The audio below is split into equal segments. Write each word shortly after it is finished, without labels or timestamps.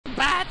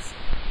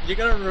You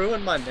gonna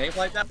ruin my name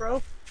like that,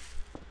 bro?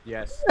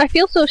 Yes. I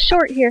feel so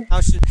short here. How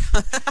should...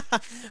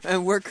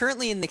 And we're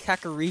currently in the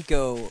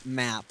Kakariko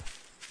map,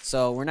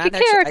 so we're not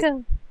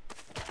actually...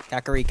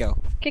 Kakariko.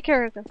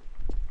 Kakariko.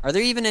 Are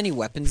there even any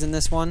weapons in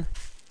this one?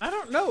 I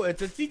don't know.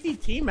 It's a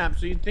TTT map,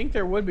 so you'd think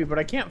there would be, but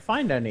I can't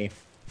find any.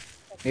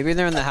 Maybe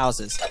they're in the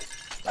houses.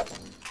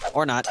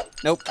 Or not.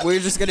 Nope, we're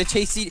just gonna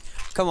chase you.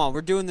 Come on,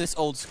 we're doing this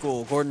old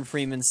school, Gordon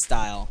Freeman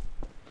style.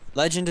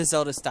 Legend of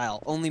Zelda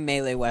style. Only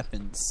melee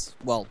weapons.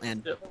 Well,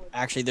 and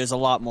actually there's a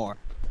lot more.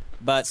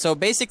 But, so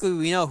basically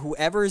we know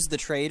whoever is the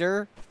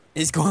traitor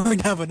is going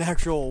to have an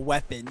actual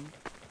weapon.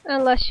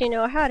 Unless you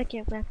know how to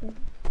get weapons.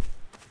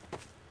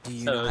 Do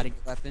you know how to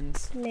get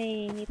weapons?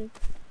 Maybe.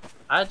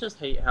 I just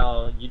hate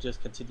how you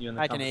just continue in the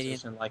Hi, conversation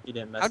Canadian. like you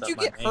didn't mess How'd up you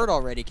my get name. hurt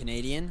already,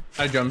 Canadian?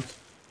 I jumped.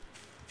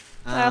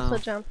 I also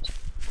jumped.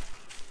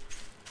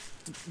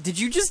 Did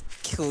you just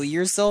kill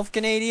yourself,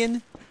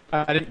 Canadian?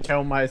 I didn't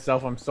kill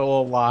myself. I'm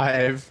still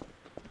alive.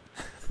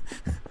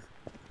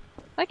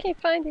 I can't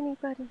find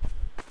anybody.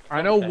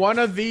 I know one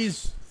of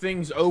these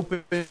things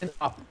open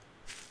up.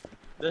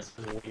 This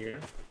is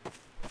weird.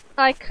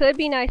 I could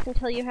be nice and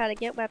tell you how to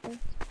get weapons.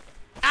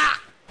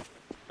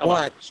 Oh,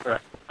 what? Sure.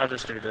 I'll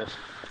just do this.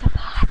 The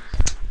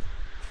pots.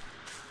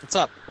 What's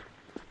up?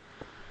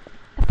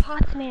 The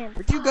pots, man.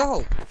 Where'd you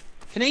go?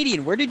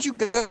 Canadian, where did you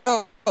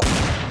go?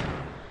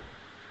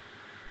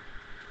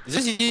 Is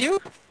this you?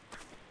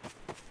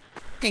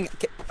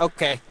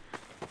 Okay.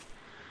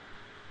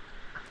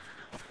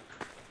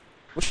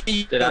 Which are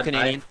you,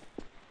 Canadian?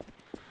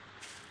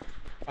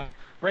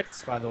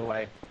 Bricks, by the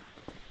way.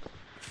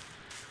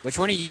 Which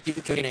one are you,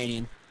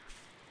 Canadian?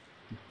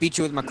 Beat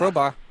you with my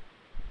crowbar.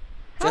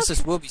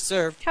 Justice will be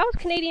served. How is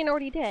Canadian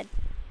already dead?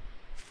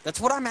 That's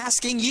what I'm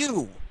asking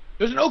you.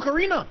 There's an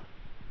ocarina.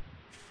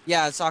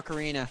 Yeah, it's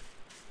Ocarina.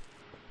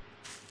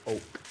 Oh.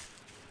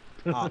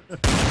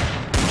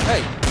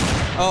 Hey.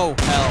 Oh,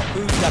 hell.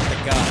 Who's got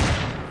the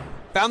gun?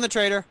 Found the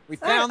traitor. We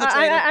found the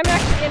traitor. I'm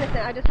actually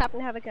innocent. I just happen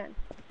to have a gun.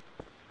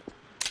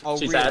 Oh,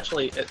 she's really?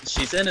 actually...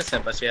 She's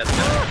innocent, but she has a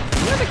gun.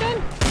 You have a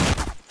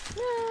gun?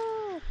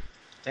 No.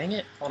 Dang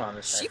it. Hold on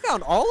a She second.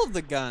 found all of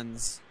the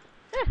guns.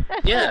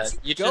 Yeah, Where'd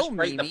you go, just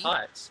break Mimi? the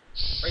pots.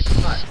 Break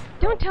the pots.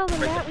 Don't tell them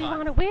Break that. the We pot.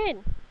 want to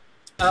win.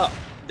 Oh,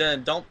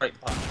 then don't break the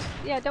pots.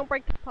 Yeah, don't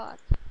break the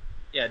pots.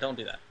 Yeah, don't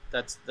do that.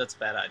 That's a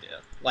bad idea.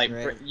 Like,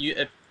 Right.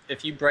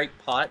 if you break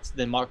pots,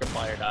 then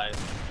Markiplier dies.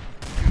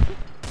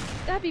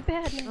 That'd be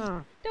bad, man. Huh.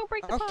 Don't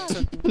break the pots.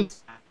 Okay.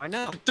 I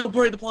know. Don't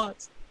break the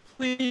pots.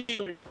 Please.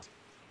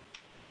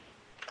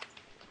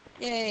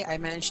 Yay, I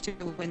managed to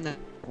win that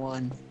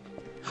one.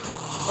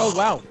 Oh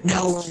wow.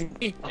 No.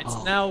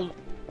 It's now,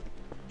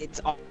 It's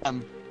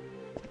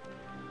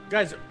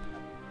guys.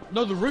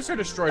 No, the roofs are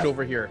destroyed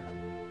over here.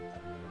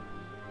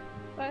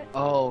 What?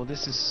 Oh,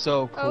 this is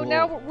so cool. Oh,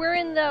 now we're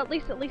in the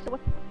Lisa.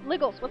 What's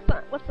Liggles? What's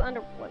the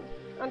under one?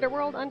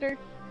 Underworld?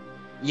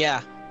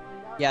 Yeah.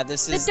 Yeah,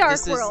 this is The dark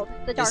this is- world.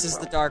 The dark This is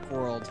world. the dark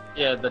world.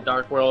 Yeah, the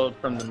dark world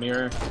from the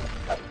mirror.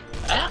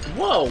 Ah,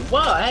 whoa,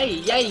 hey,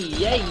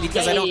 yay.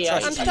 Because I don't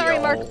trust I'm you. sorry,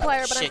 Yo,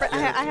 Markiplier, but shit,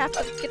 I have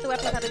to get the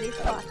weapons out of these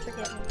spots. Forgive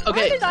me.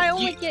 Okay, Why did I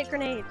only you- get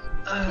grenades?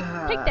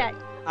 Take that.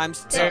 I'm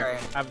sorry.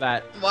 Have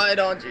that. Why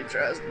don't you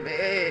trust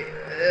me?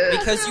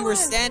 Because you were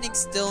Come on. standing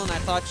still and I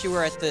thought you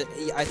were at the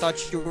I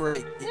thought you were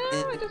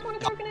No, I just want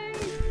to throw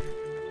grenades.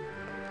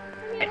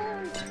 Leave me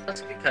alone.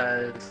 That's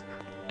because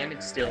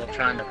I'm still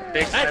trying to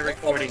fix my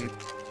recording.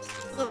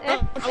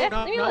 Leave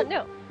me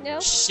alone. No.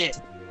 Shit.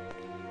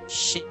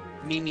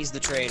 Mimi's the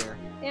traitor.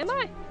 Am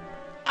I?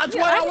 That's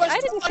Yeah, I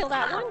didn't kill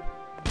that one.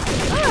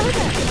 Oh, look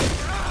at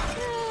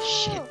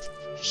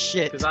that.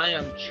 Shit. Because I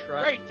am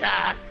Great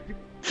Jack.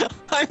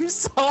 I'm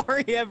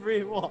sorry,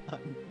 everyone.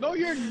 No,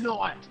 you're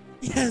not.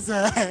 Yes,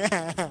 I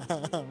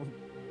am.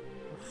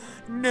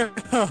 No.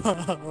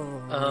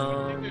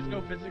 There's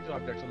no physics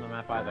objects on the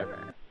map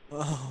either.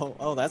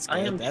 Oh, that's good. I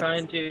am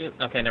trying to...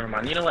 Okay, never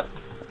mind. You know what?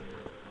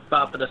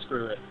 Boppada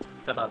screw it.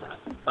 How about that?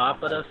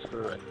 Boppada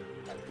screw it.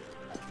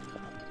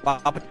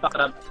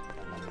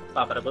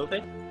 Boppada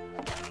boopy?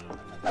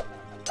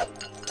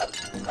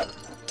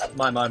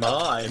 My.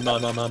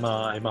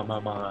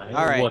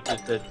 Alright. What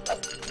is it?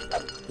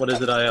 What is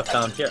it I have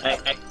found here?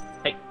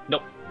 Hey,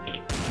 no.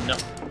 No.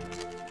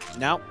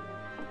 No.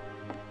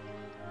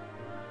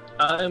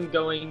 I'm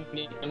going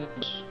in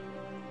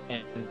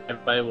and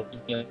everybody will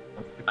be in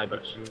my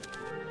bush.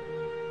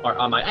 Or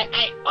on my...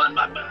 Hey, on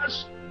my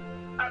bush!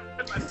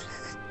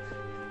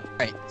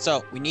 Alright,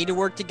 so we need to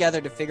work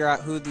together to figure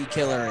out who the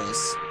killer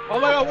is. Oh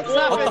my god, what's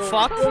happening? What the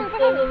fuck?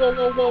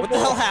 Whoa. What the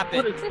hell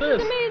happened? What is This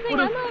this? is amazing.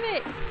 I love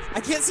it. I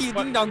can't see a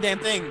ding dong damn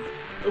thing.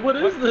 What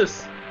is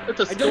this? It's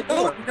a I don't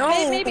store.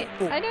 know. Maybe.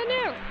 I don't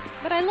know.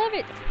 But I love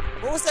it.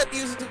 What was that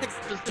music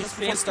just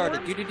before we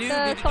started?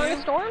 The Song of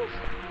Storms?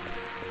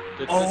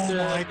 Oh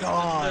my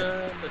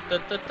god.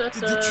 Did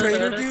the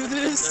traitor do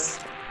this?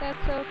 That's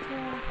so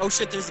cool. Oh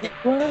shit, there's...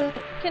 What?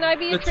 Can I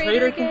be a The traitor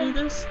traitor again? can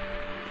do this?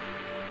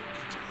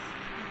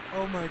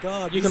 Oh my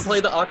god. You can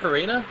play the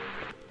ocarina?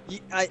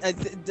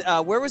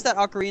 Where was that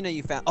ocarina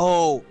you found?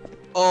 Oh,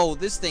 Oh,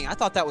 this thing. I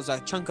thought that was a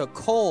chunk of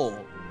coal.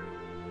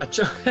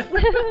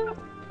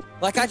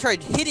 Like I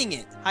tried hitting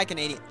it. Hi,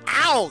 Canadian.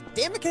 Ow!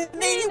 Damn it,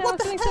 Canadian! What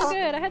the doing hell? so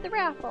good. I had the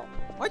raffle.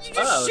 Why'd you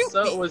just shoot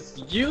so me? it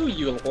was you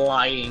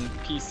lying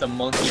piece of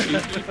monkey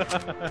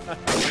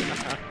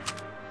dookie.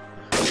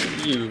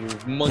 You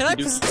monkey Can I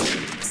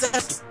dookie.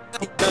 possess?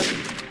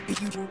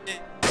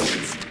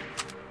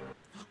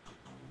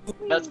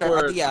 That's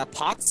Are for the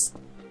pots?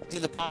 Do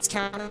the pots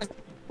count?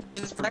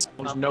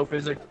 There's no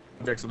physics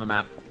objects on the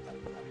map.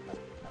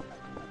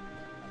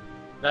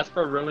 that's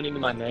for ruining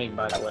my name,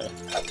 by the way.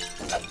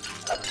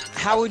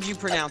 How would you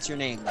pronounce your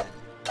name then?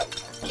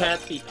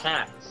 Catsy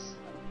Pats.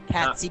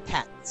 Patsy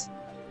Pats.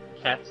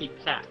 Catsy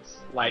Pats.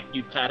 Like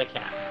you pat a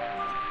cat.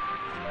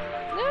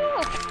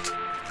 No!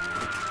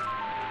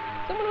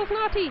 Someone was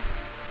naughty.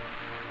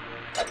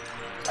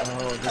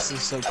 Oh, this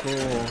is so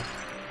cool.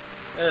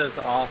 It is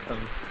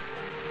awesome.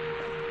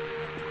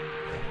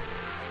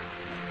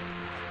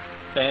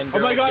 Oh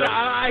my god,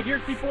 I hear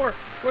C4!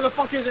 Where the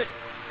fuck is it?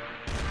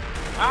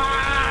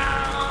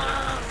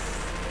 Ah!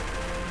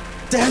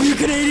 Damn you,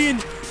 Canadian!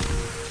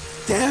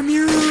 Damn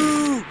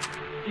you!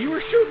 You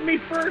were shooting me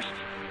first!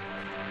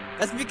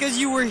 That's because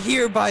you were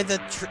here by the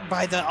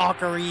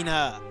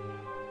ocarina.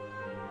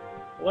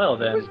 Well I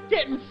then, was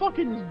getting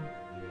fucking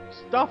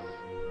stuff.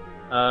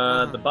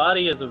 the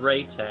body is a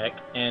Ray Tech,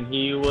 and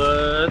he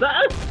was.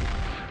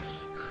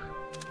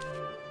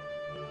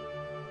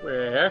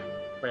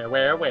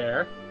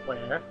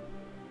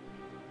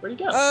 Where'd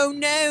he go? Oh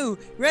no!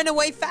 Run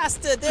away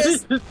faster!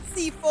 There's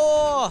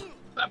C4!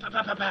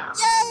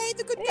 Yay!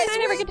 The good And guys I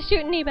never win! get to shoot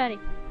anybody.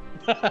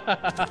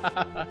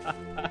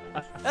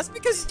 That's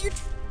because you're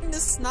trying to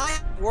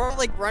snipe. We're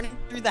like running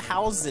through the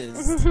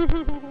houses.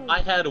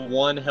 I had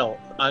 1 health.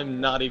 I'm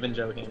not even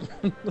joking.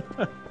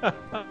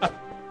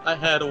 I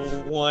had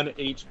 1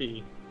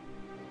 HP.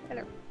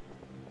 Hello.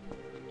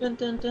 Dun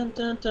dun dun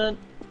dun dun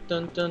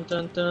dun dun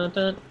dun dun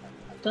dun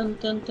dun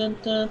dun dun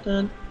dun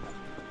dun.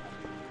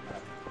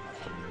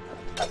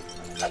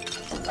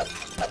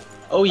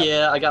 Oh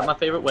yeah, I got my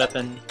favorite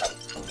weapon.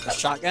 A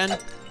shotgun?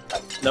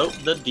 Nope,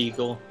 the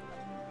deagle.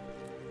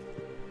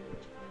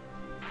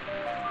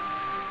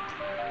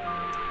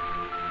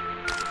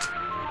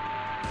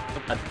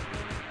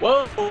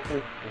 Whoa!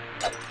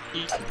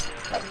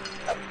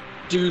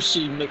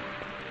 Douchey Mc...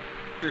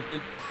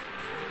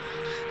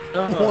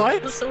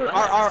 What?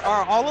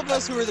 Are all of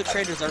us who are the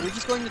traders, are we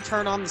just going to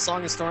turn on the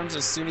Song of Storms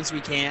as soon as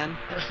we can?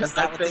 Is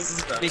that what this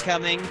is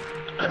becoming?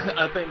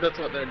 I think that's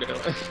what they're doing.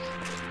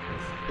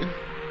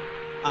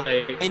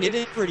 And it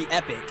is pretty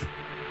epic.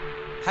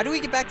 How do we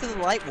get back to the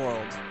light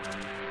world?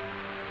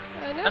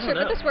 I'm I not don't sure,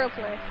 know. but this world's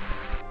nice.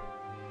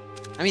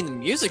 I mean, the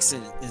music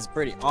is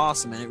pretty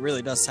awesome, and it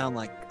really does sound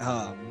like,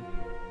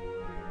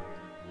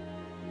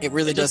 it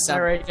really does sound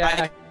Alright,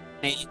 Jack.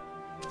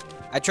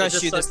 I trust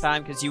just you this sucks-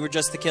 time, because you were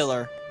just the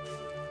killer.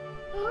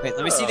 Wait,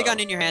 let me see the gun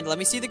in your hand. Let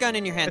me see the gun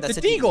in your hand. It's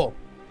That's a deagle!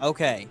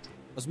 Okay.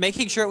 I was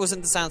making sure it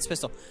wasn't the silenced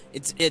pistol.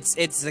 It's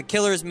the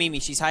killer's Mimi.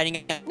 She's hiding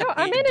it. No,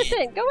 I'm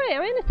innocent. Go away.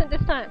 I'm innocent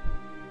this time.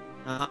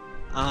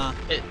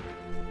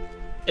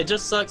 It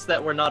just sucks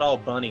that we're not all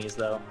bunnies,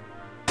 though.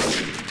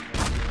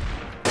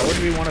 Why would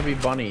we want to be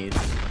bunnies?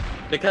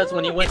 Because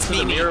when you went It's to the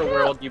Mimi. mirror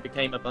world, you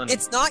became a bunny.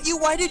 It's not you.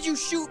 Why did you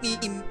shoot me,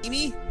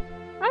 Mimi?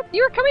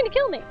 You were coming to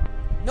kill me.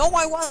 No,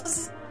 I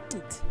wasn't.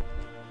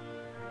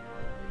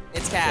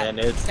 It's Cat. And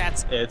it's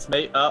Cat's.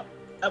 me. I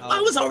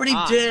was already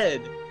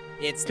dead.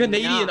 It's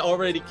Canadian not.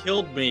 already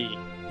killed me.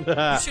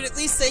 You should at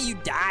least say you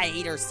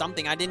died or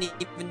something. I didn't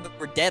even know you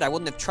were dead. I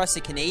wouldn't have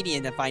trusted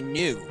Canadian if I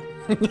knew.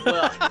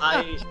 Well,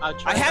 I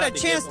try I had not a to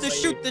chance give to away-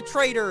 shoot the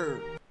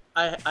traitor.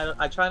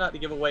 I try not to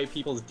give away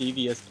people's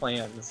devious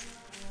plans.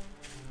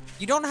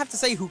 You don't have to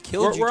say who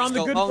killed you. We're Just on the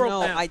go, good oh world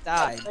no, now. I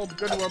died. Oh, the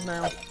good world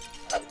now.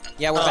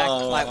 Yeah, we're back to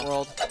Oh. Light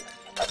World.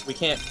 We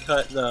can't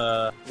cut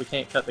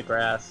the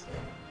grass.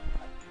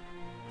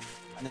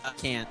 No, I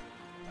can't.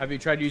 Have you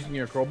tried using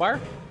your crowbar?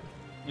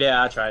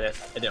 Yeah, I tried it.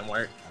 It didn't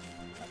work.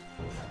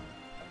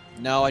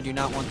 No, I do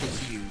not want the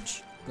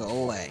huge. Go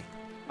away.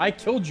 I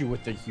killed you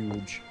with the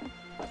huge.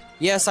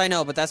 Yes, I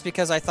know, but that's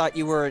because I thought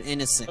you were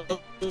innocent.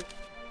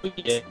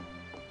 Yeah.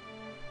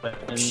 I'm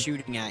And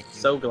shooting at you.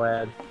 so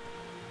glad.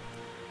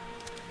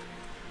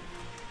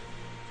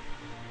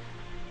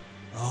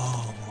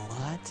 Oh,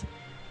 what?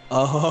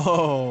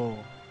 Oh,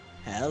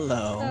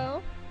 hello.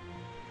 So,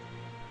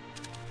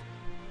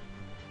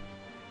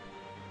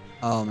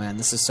 Oh man,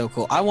 this is so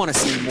cool. I want to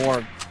see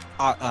more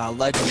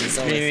Legend of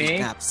Zelda Maybe.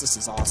 maps. This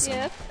is awesome.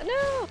 yes.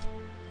 No.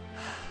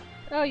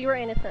 Oh, you were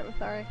innocent. I'm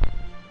sorry.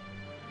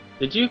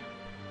 Did you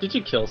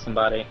kill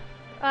somebody?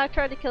 I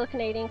tried to kill a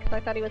Canadian because I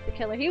thought he was the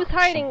killer. He was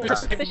hiding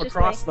Just take him suspiciously.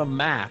 across the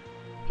map.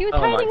 He was Oh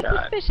my hiding God.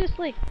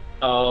 suspiciously.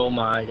 Oh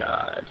my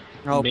god.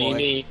 Oh boy.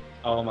 Mimi.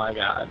 Oh my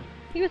god.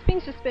 He was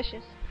being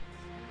suspicious.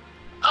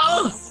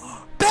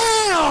 Oh!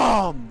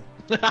 Bam!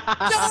 Damn!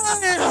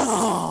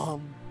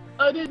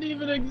 I didn't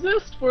even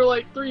exist for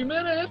like 3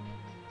 minutes.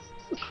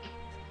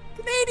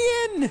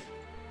 Canadian! You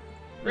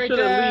Great should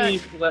at Jack.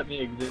 least let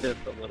me exist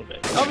a little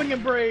bit. Loving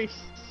embrace.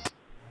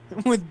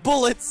 With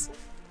bullets.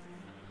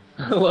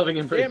 Loving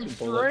embrace. Damn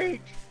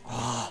straight.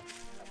 Oh,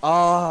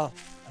 oh.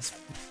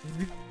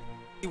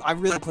 I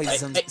really play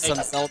some hey.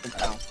 Zelda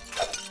now.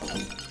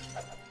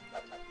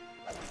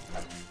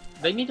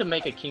 They need to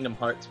make a Kingdom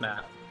Hearts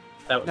map.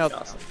 That would No, be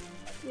awesome.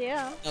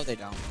 Yeah. No, they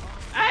don't.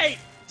 Hey!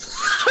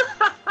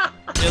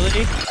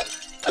 Really?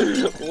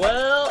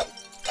 Well,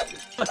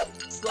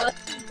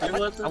 it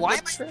wasn't Why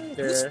the am I?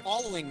 Who's traitor.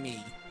 following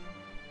me?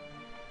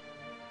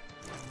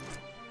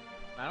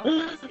 I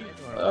don't see it.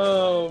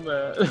 Oh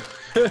man.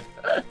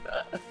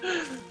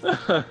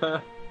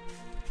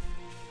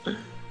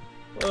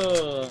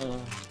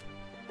 Oh.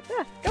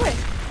 Ah, go away.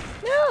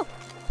 No!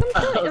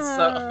 Come kill me.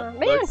 So,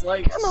 Man, looks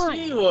like come on.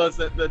 she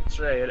wasn't the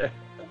traitor.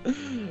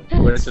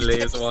 Where's the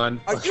latest one?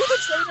 Are you the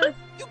traitor?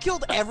 You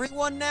killed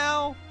everyone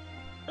now?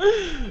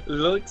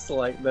 Looks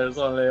like there's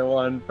only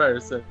one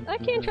person. I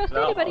can't trust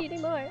No. anybody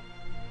anymore.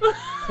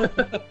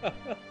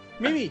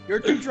 Mimi, you're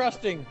too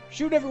trusting.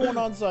 Shoot everyone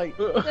on sight.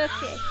 Okay.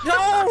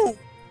 No!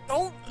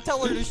 Don't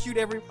tell her to shoot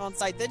everyone on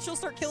sight. Then she'll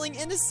start killing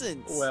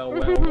innocents. Well.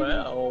 Where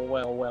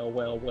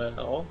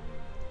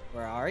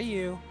are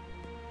you?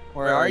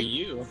 Where are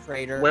you?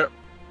 Traitor?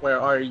 Where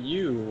are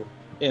you, You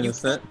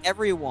innocent? killed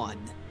everyone.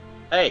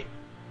 Hey,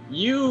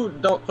 you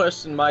don't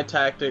question my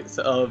tactics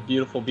of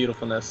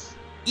beautifulness.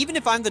 Even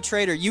if I'm the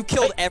traitor, you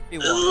killed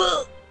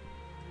everyone.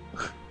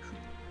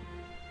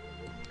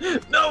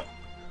 No!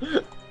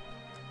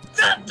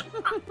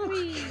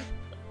 Whee.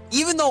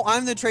 Even though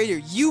I'm the traitor,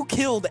 you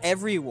killed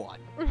everyone.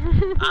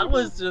 I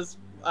was just,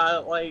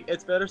 like,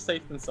 it's better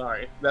safe than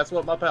sorry. That's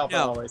what my pal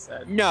No. always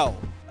said. No.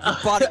 Your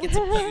body gets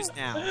abused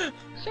now.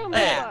 Show me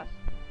Hey. the boss.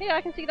 Hey,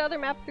 I can see the other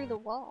map through the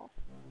wall.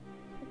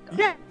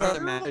 Yeah.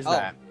 Other map. Is Oh.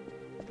 that?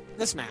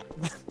 This map.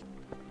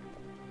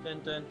 Dun,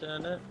 dun,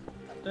 dun, dun,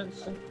 dun,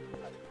 dun.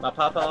 My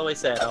papa always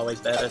said, always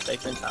better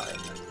safe than sorry.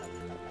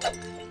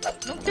 I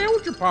don't care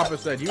what your papa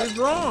said. He was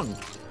wrong.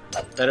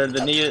 Better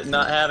to need it,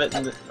 not have it,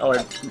 or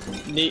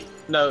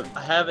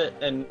have it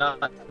and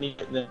not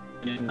need it than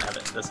didn't have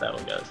it. That's how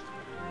it goes.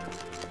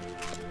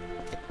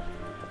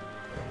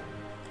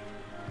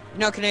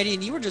 No,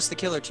 Canadian, you were just the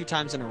killer 2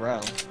 times in a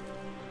row.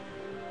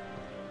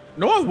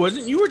 No, I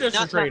wasn't. You were just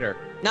Not- a traitor.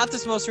 Not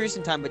this most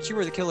recent time, but you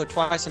were the killer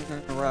twice in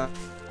a row.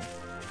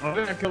 I've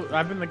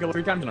been the killer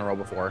 3 times in a row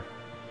before.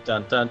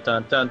 Dun dun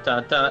dun dun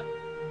dun dun.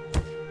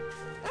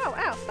 Ow,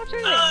 ow, stop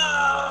shooting me.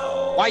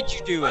 Oh! Why'd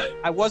you do it?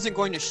 I wasn't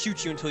going to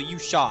shoot you until you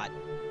shot.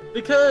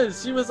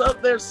 Because she was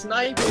up there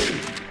sniping.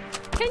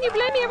 Can you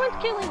blame me?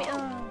 Everyone's killing me.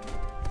 Oh.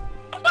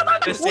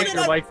 Just What saved did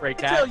your I life right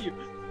tell now. you?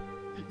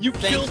 You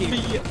Thank killed you.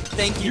 me.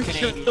 Thank you, You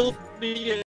Canadian. killed me.